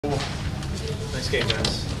Nice game,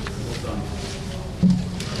 guys. Well done.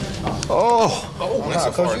 Oh, that's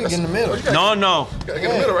so Coach, you get in the middle. No. Get in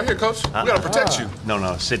the middle right here, Coach. We gotta protect you.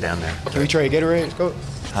 No, sit down there. Can we trade Gatorade, Coach?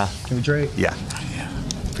 Huh? Can we trade? Yeah.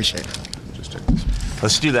 Appreciate it. Just check this.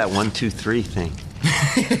 Let's do that 1, 2, 3 thing.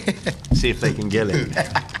 See if they can get it.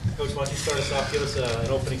 Coach, why don't you start us off? Give us an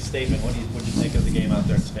opening statement. What did you think of the game out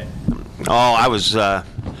there in Spain? Oh, I was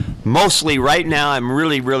mostly right now. I'm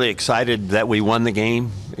really excited that we won the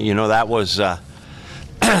game. You know, that was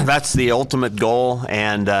that's the ultimate goal,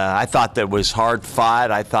 and I thought that was hard fought.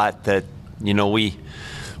 I thought that we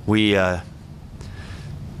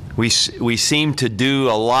seemed to do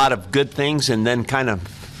a lot of good things and then kind of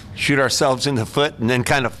shoot ourselves in the foot and then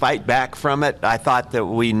kind of fight back from it. I thought that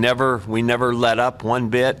we never let up one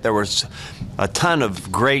bit. There was a ton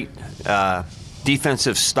of great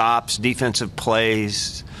defensive stops, defensive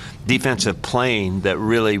plays, defensive playing that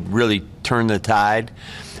really turned the tide.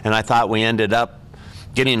 And I thought we ended up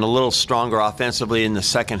getting a little stronger offensively in the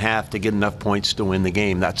second half to get enough points to win the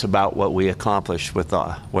game. That's about what we accomplished with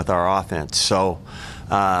our offense. So,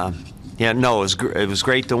 it was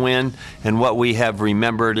great to win. And what we have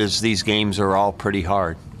remembered is these games are all pretty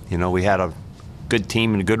hard. You know, we had a good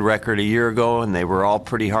team and a good record a year ago, and they were all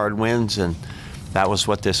pretty hard wins, and that was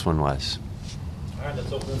what this one was. All right,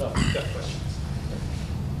 let's open it up. We've got questions.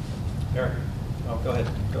 Eric, go ahead.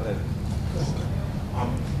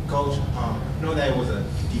 Coach, know that it was a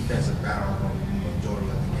defensive battle on the majority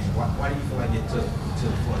of the game. Why do you feel like it took to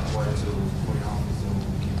the fourth quarter for your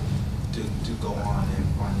offense to go on and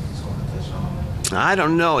finally score a touchdown? I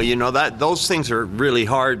don't know. You know, those things are really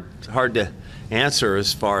hard to answer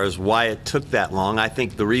as far as why it took that long. I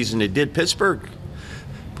think the reason it did, Pittsburgh,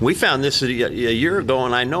 we found this a year ago,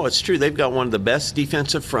 and I know it's true. They've got one of the best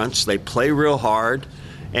defensive fronts. They play real hard.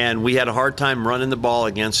 And we had a hard time running the ball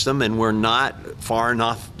against them, and we're not far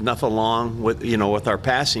enough along with our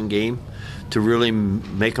passing game to really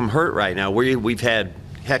make them hurt right now. We've got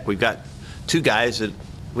 2 guys that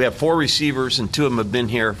we have 4 receivers, and 2 of them have been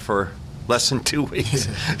here for less than 2 weeks.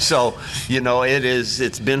 So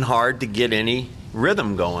it's been hard to get any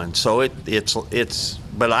rhythm going. So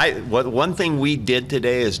one thing we did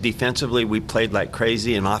today is defensively we played like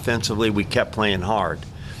crazy, and offensively we kept playing hard.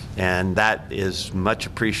 And that is much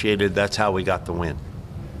appreciated. That's how we got the win.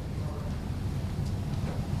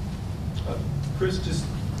 Chris,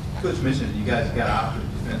 Coach mentioned you guys got after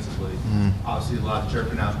it defensively. Obviously, a lot of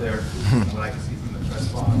chirping out there. What I can see from the press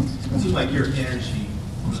box, it seems like your energy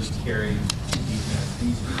really carried the defense. Can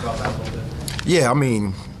you speak about that a little bit? Yeah, I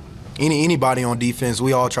mean, anybody on defense,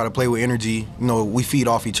 we all try to play with energy. You know, we feed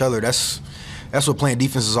off each other. That's what playing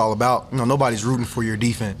defense is all about. You know, nobody's rooting for your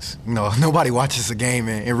defense. You know, nobody watches a game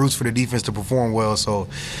and roots for the defense to perform well. So,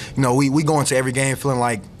 you know, we go into every game feeling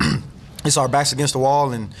like it's our backs against the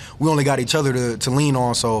wall, and we only got each other to lean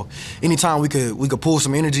on. So, anytime we could pull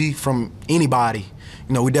some energy from anybody,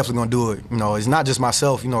 you know, we definitely gonna do it. You know, it's not just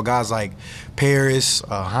myself. You know, guys like Paris,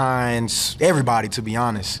 Hines, everybody. To be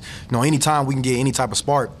honest, you know, anytime we can get any type of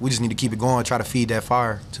spark, we just need to keep it going, try to feed that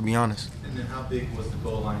fire. To be honest. And then how big was the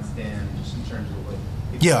goal line stand just in terms of what?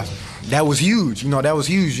 Yeah, that was huge. You know, that was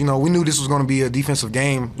huge. You know, we knew this was going to be a defensive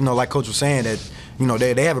game. You know, like Coach was saying, that, you know,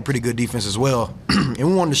 they have a pretty good defense as well. And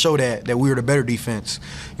we wanted to show that we were the better defense.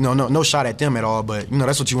 You know, no shot at them at all, but, you know,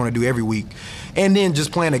 that's what you want to do every week. And then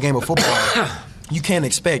just playing a game of football, you can't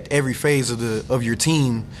expect every phase of your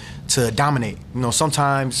team to dominate. You know,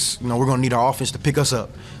 sometimes, you know, we're going to need our offense to pick us up.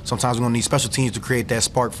 Sometimes we're going to need special teams to create that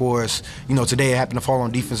spark for us. You know, today it happened to fall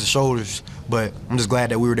on defensive shoulders, but I'm just glad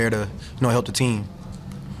that we were there to, you know, help the team.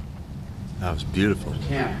 That was beautiful.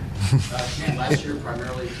 Cam, last year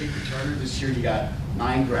primarily kick returner. This year you got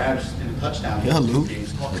 9 grabs and a touchdown. Yeah, Luke.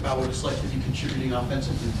 Games. Talk about what it's like to be contributing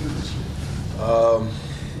offensively too this year.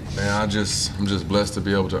 Man, I'm just blessed to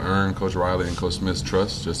be able to earn Coach Riley and Coach Smith's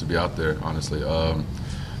trust, just to be out there, honestly.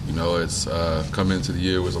 You know, it's coming into the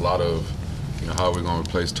year was a lot of, you know, how are we going to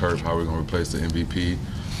replace Turf, how are we going to replace the MVP.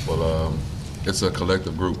 Well, it's a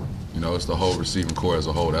collective group. You know, it's the whole receiving core as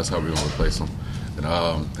a whole. That's how we're going to replace them.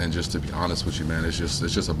 And just to be honest with you, man, it's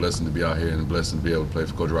just a blessing to be out here and a blessing to be able to play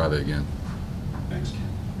for Coach Riley again. Thanks,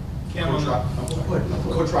 Cam.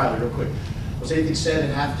 Coach Riley, real quick. Was anything said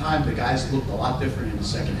at halftime? The guys looked a lot different in the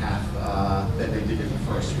second half than they did in the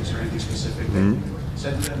first. Was there anything specific that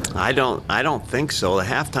said to them? I don't think so. The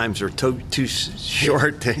half times are too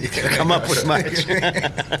short to come up with much.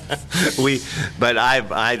 But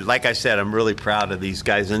like I said, I'm really proud of these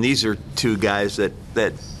guys, and these are 2 guys that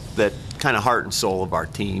kind of heart and soul of our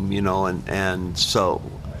team, you know, and so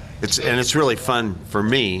it's really fun for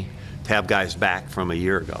me have guys back from a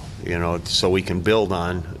year ago, so we can build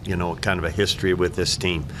on, kind of a history with this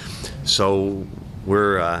team. So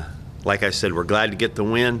we're, like I said, we're glad to get the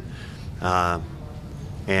win,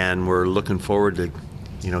 and we're looking forward to,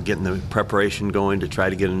 getting the preparation going to try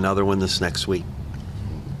to get another one this next week.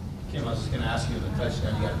 Kim, I was just going to ask you the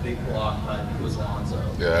touchdown. You got a big block by, I think it was Lonzo.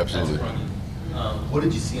 Yeah, absolutely. What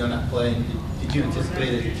did you see on that play? Did you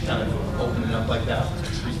anticipate it kind of opening up like that?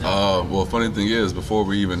 Well, funny thing is, before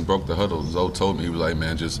we even broke the huddle, Zoe told me, he was like,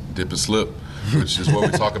 man, just dip and slip, which is what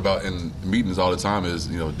we talk about in meetings all the time is,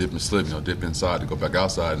 dip and slip, dip inside to go back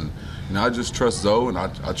outside. And, I just trust Zoe, and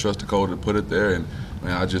I trust Dakota to put it there. And,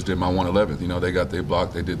 I just did my 111th. They got their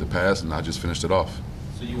block, they did the pass, and I just finished it off.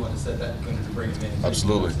 So you want to set that to bring him in?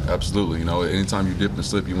 Absolutely, absolutely. Anytime you dip and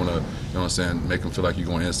slip, you want to, make them feel like you're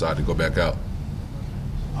going inside to go back out.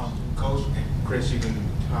 Coach, Chris, you can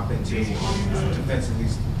hop into defensively.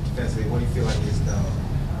 What do you feel like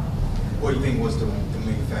what do you think was the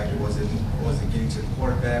main factor? Was it getting to the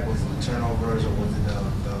quarterback? Was it the turnovers, or was it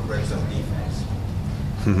the red zone defense?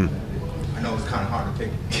 I know it's kind of hard to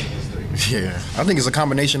pick these three. Yeah, I think it's a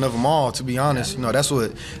combination of them all. To be honest, that's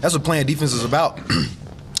what playing defense is about.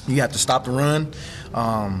 You have to stop the run.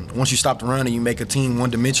 Once you stop the run and you make a team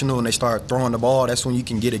one-dimensional and they start throwing the ball, that's when you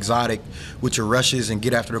can get exotic with your rushes and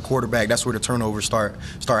get after the quarterback. That's where the turnovers start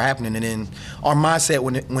happening. And then our mindset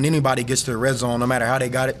when anybody gets to the red zone, no matter how they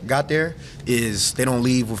got there, is they don't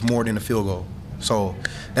leave with more than a field goal. So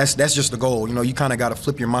that's just the goal. You kind of got to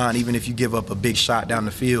flip your mind. Even if you give up a big shot down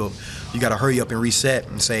the field, you got to hurry up and reset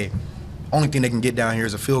and say, only thing they can get down here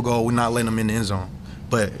is a field goal. We're not letting them in the end zone.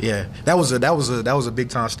 But yeah, that was a big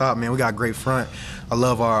time stop, man. We got a great front. I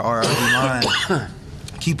love our line.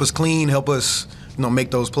 Keep us clean, help us,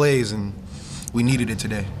 make those plays, and we needed it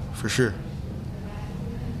today for sure.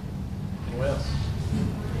 Anyone else?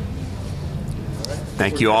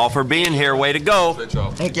 Thank you all for being here. Way to go.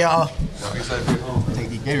 Thank y'all. Y'all be safe.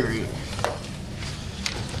 Thank you, Gatorade.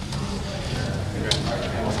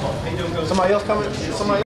 How you doing, Coach? Somebody else coming?